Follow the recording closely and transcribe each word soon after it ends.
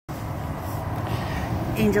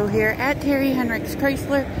Angel here at Terry Henricks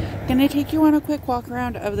Chrysler. Gonna take you on a quick walk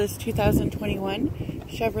around of this 2021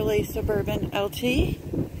 Chevrolet Suburban LT.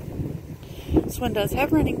 This one does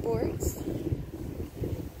have running boards.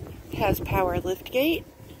 It has power lift gate,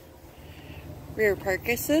 rear park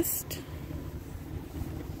assist.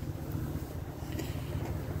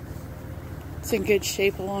 It's in good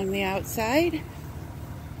shape along the outside.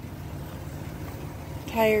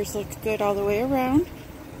 Tires look good all the way around.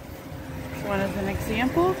 This one is an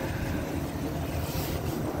example.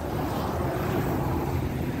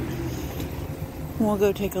 We'll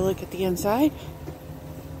go take a look at the inside.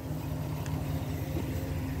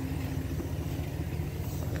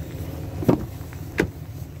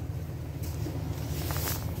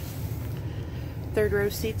 Third row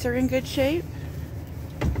seats are in good shape.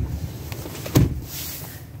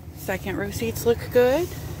 Second row seats look good.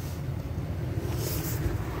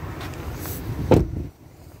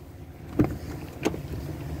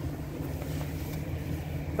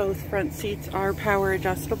 Both front seats are power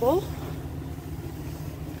adjustable.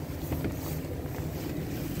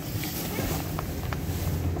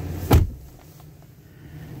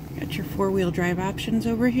 Got your four-wheel drive options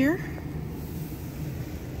over here.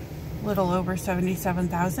 Little over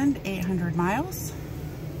 77,800 miles.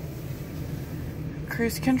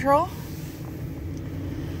 Cruise control.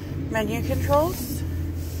 Menu controls.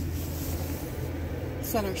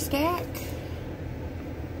 Center stack.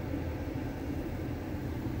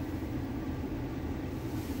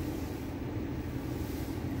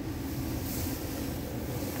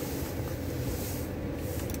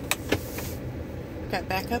 Got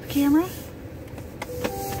backup camera.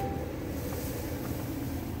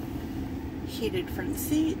 Heated front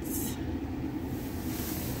seats.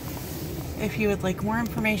 If you would like more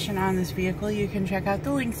information on this vehicle, you can check out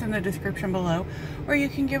the links in the description below, or you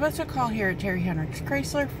can give us a call here at Terry Henricks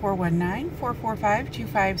Chrysler,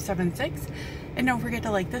 419-445-2576. And don't forget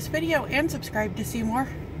to like this video and subscribe to see more.